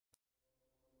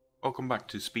Welcome back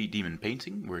to Speed Demon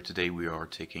Painting, where today we are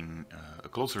taking a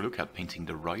closer look at painting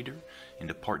the rider in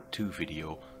the part 2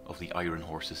 video of the iron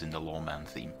horses in the Lawman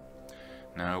theme.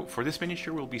 Now, for this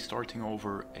miniature we'll be starting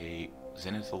over a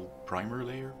zenithal primer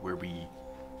layer, where we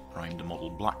primed the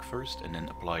model black first and then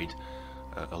applied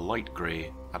a light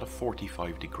grey at a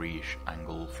 45-degree-ish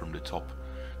angle from the top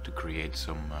to create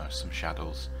some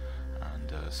shadows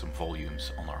and some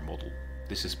volumes on our model.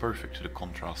 This is perfect to the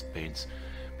contrast paints,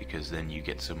 because then you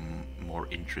get some more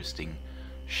interesting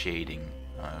shading,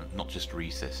 not just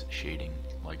recess shading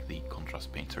like the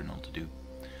contrast paints are known to do.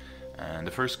 And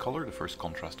the first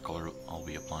contrast color I'll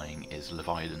be applying is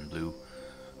Leviathan Blue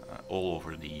all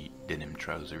over the denim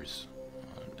trousers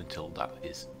until that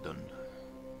is done.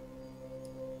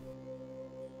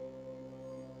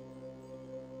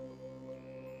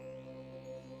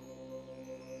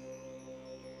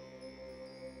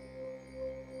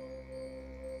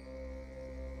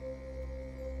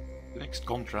 The next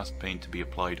contrast paint to be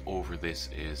applied over this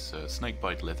is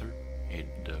Snakebite Leather.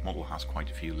 The model has quite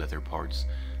a few leather parts,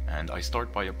 and I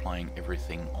start by applying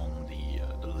everything on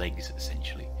the legs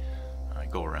essentially. I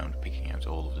go around picking out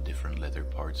all of the different leather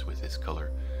parts with this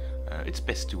color. It's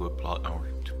best to apply or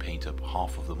to paint up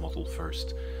half of the model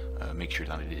first. Make sure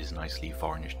that it is nicely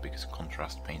varnished, because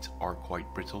contrast paints are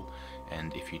quite brittle,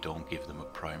 and if you don't give them a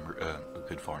primer, a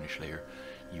good varnish layer,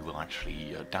 you will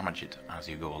actually damage it as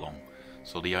you go along.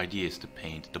 So the idea is to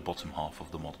paint the bottom half of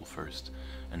the model first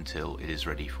until it is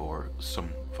ready for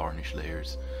some varnish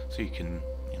layers, so you can,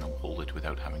 hold it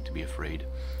without having to be afraid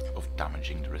of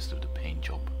damaging the rest of the paint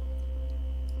job.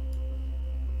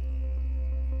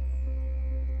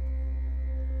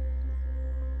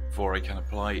 Before I can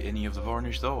apply any of the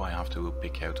varnish though, I have to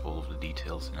pick out all of the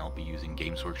details, and I'll be using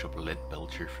Games Workshop Lead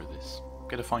Belcher for this.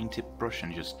 Get a fine tip brush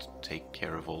and just take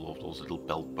care of all of those little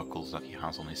belt buckles that he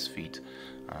has on his feet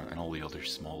and all the other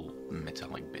small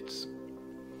metallic bits.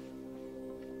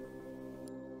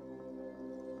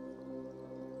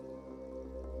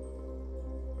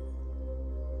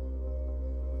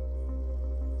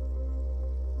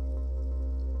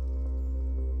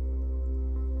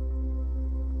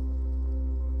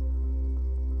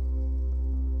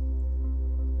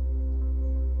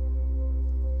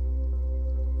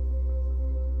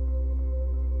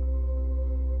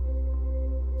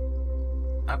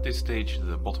 At this stage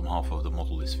the bottom half of the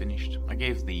model is finished. I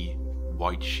gave the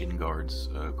white shin guards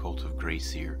a coat of grey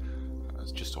cere,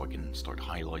 just so I can start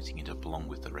highlighting it up along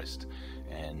with the rest,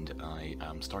 and I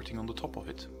am starting on the top of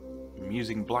it. I'm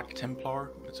using Black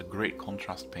Templar. It's a great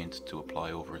contrast paint to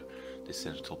apply over this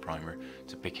zenithal primer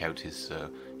to pick out his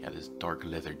this dark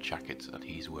leather jacket that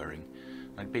he's wearing.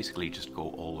 I basically just go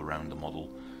all around the model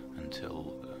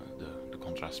until the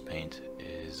contrast paint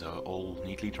is all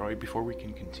neatly dry before we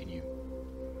can continue.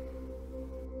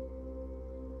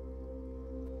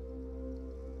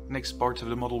 Next part of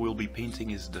the model we'll be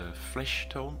painting is the flesh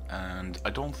tone, and I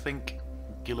don't think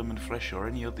Gilliman Flesh or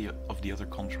any of the other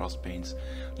contrast paints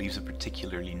leaves a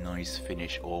particularly nice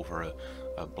finish over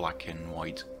a black and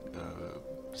white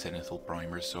zenithal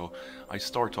primer, so I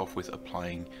start off with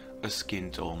applying a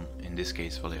skin tone, in this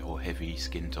case Vallejo Heavy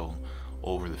skin tone,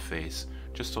 over the face,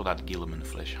 just so that Gilliman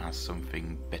Flesh has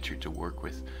something better to work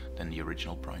with than the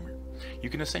original primer. You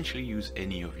can essentially use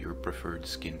any of your preferred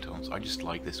skin tones. I just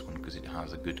like this one because it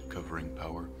has a good covering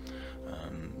power.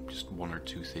 Just one or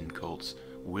two thin coats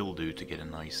will do to get a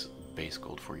nice base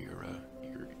coat for your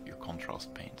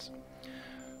contrast paints.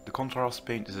 The contrast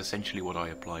paint is essentially what I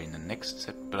apply in the next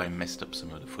step, but I messed up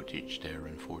some of the footage there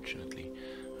unfortunately.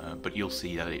 But you'll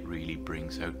see that it really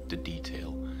brings out the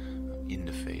detail in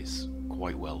the face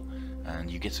quite well, and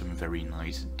you get some very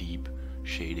nice deep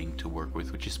shading to work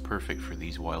with, which is perfect for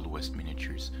these Wild West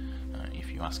miniatures,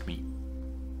 if you ask me.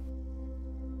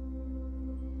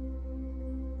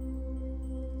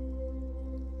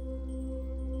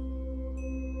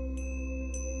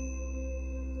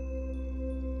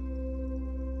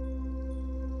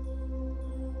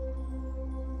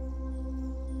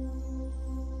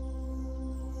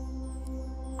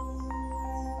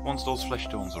 Once those flesh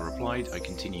tones are applied, I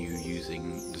continue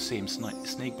using the same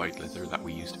snakebite leather that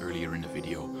we used earlier in the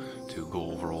video to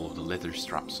go over all of the leather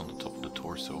straps on the top of the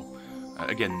torso.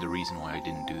 Again, the reason why I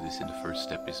didn't do this in the first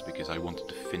step is because I wanted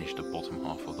to finish the bottom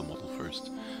half of the model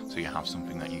first, so you have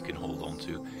something that you can hold on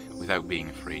to without being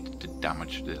afraid to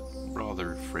damage the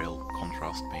rather frail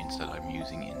contrast paints that I'm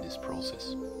using in this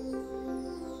process.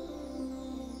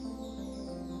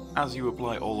 As you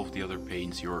apply all of the other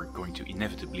paints, you're going to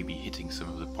inevitably be hitting some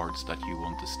of the parts that you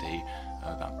want to stay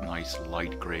that nice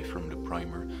light grey from the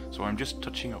primer. So I'm just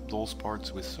touching up those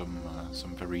parts with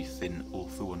some very thin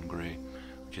Ulthuan grey,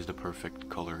 which is the perfect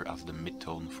color as the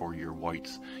mid-tone for your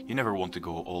whites. You never want to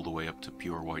go all the way up to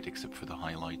pure white except for the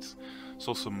highlights,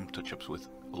 so some touch-ups with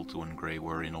Ulthuan Grey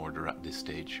were in order at this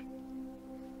stage.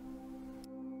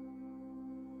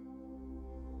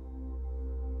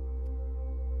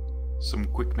 Some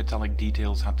quick metallic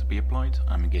details had to be applied.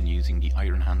 I'm again using the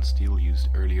iron hand steel used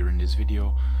earlier in this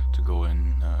video to go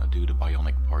and do the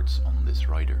bionic parts on this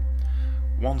rider.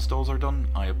 Once those are done,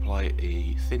 I apply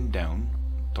a thin down,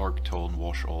 dark tone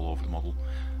wash all over the model.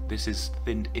 This is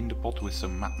thinned in the pot with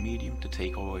some matte medium to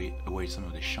take away some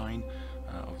of the shine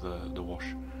of the wash,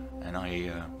 and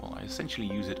I essentially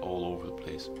use it all over the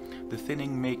place. The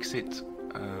thinning makes it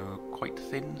quite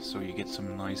thin, so you get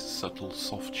some nice subtle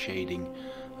soft shading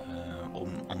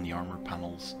on the armor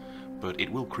panels, but it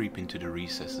will creep into the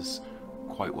recesses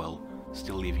quite well,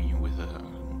 still leaving you with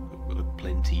a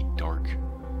plenty dark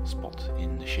spot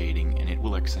in the shading, and it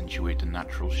will accentuate the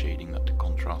natural shading that the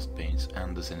contrast paints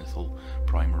and the zenithal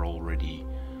primer already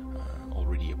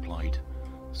applied.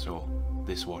 So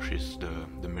this wash is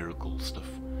the miracle stuff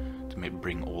to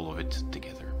bring all of it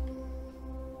together.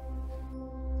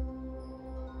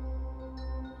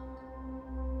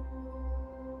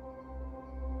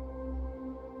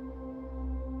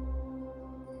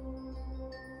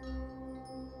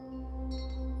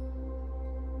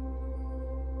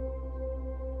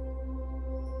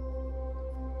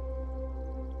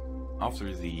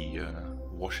 After the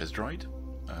wash has dried,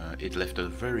 it left a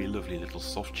very lovely little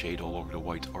soft shade all over the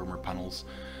white armor panels.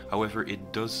 However,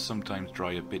 it does sometimes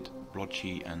dry a bit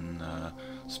blotchy and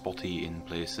spotty in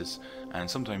places, and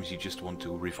sometimes you just want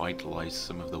to revitalize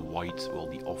some of the white, well,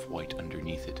 the off-white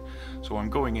underneath it. So I'm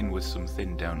going in with some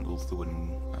thinned down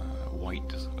Ulthuan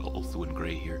Ulthuan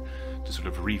Grey here to sort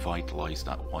of revitalize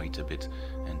that white a bit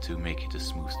and to make it a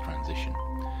smooth transition.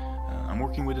 I'm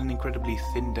working with an incredibly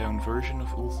thinned down version of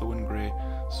Ulthuan Grey,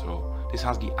 so this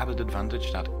has the added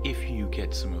advantage that if you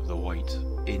get some of the white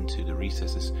into the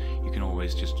recesses, you can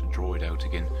always just draw it out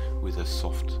again with a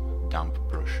soft, damp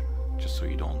brush, just so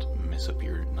you don't mess up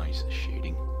your nice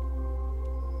shading.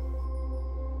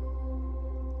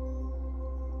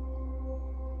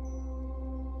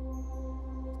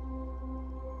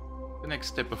 The next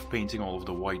step of painting all of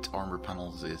the white armor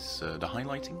panels is the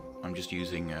highlighting. I'm just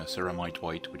using ceramite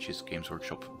white, which is Games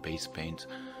Workshop base paint,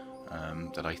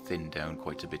 that I thinned down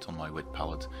quite a bit on my wet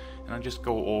palette, and I just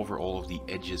go over all of the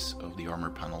edges of the armor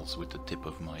panels with the tip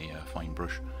of my fine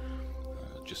brush,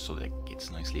 just so that it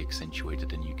gets nicely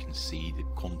accentuated and you can see the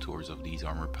contours of these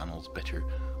armor panels better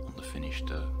on the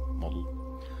finished model.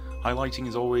 Highlighting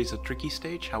is always a tricky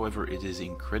stage, however it is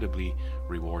incredibly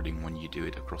rewarding when you do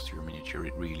it across your miniature.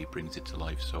 It really brings it to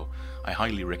life, so I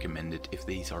highly recommend it if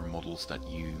these are models that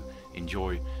you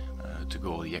enjoy, to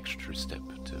go the extra step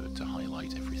to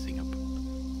highlight everything up.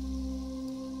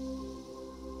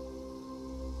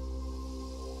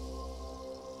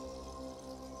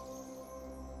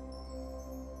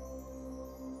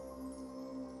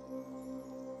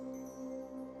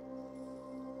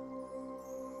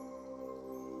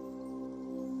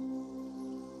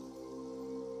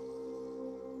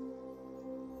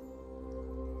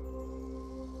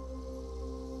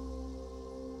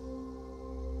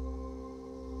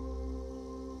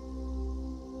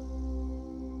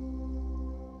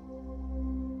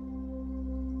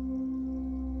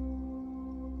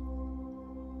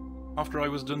 After I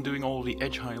was done doing all the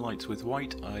edge highlights with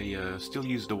white, I still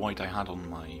used the white I had on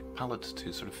my palette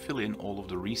to sort of fill in all of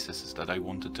the recesses that I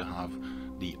wanted to have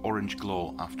the orange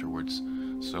glow afterwards.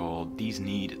 So these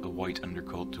need a white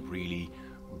undercoat to really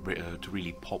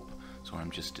pop, so I'm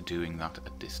just doing that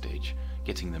at this stage,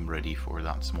 getting them ready for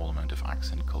that small amount of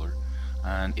accent color.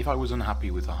 And if I was unhappy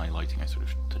with the highlighting, I sort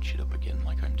of touch it up again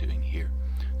like I'm doing here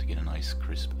to get a nice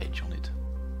crisp edge on it.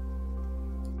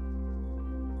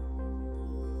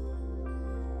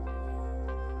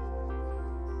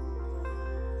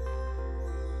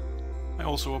 I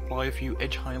also apply a few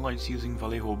edge highlights using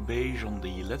Vallejo beige on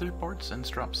the leather parts and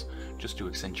straps, just to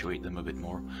accentuate them a bit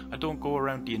more. I don't go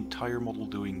around the entire model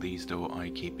doing these though,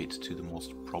 I keep it to the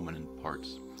most prominent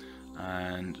parts.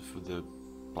 And for the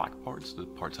black parts, the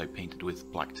parts I painted with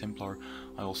Black Templar,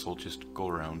 I also just go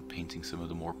around painting some of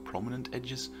the more prominent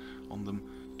edges on them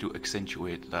to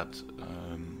accentuate that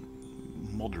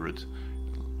moderate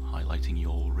highlighting you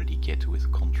already get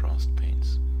with contrast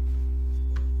paints.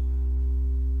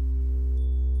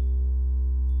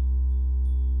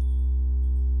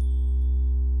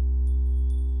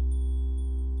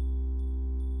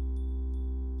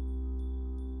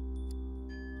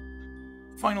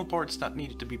 Final parts that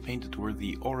needed to be painted were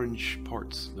the orange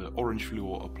parts, the orange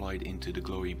fluo applied into the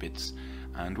glowy bits,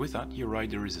 and with that your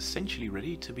rider is essentially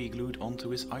ready to be glued onto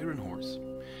his iron horse.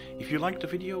 If you liked the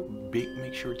video,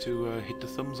 make sure to hit the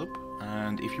thumbs up,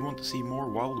 and if you want to see more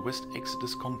Wild West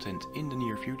Exodus content in the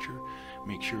near future,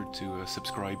 make sure to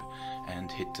subscribe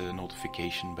and hit the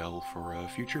notification bell for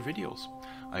future videos.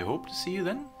 I hope to see you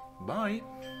then. Bye!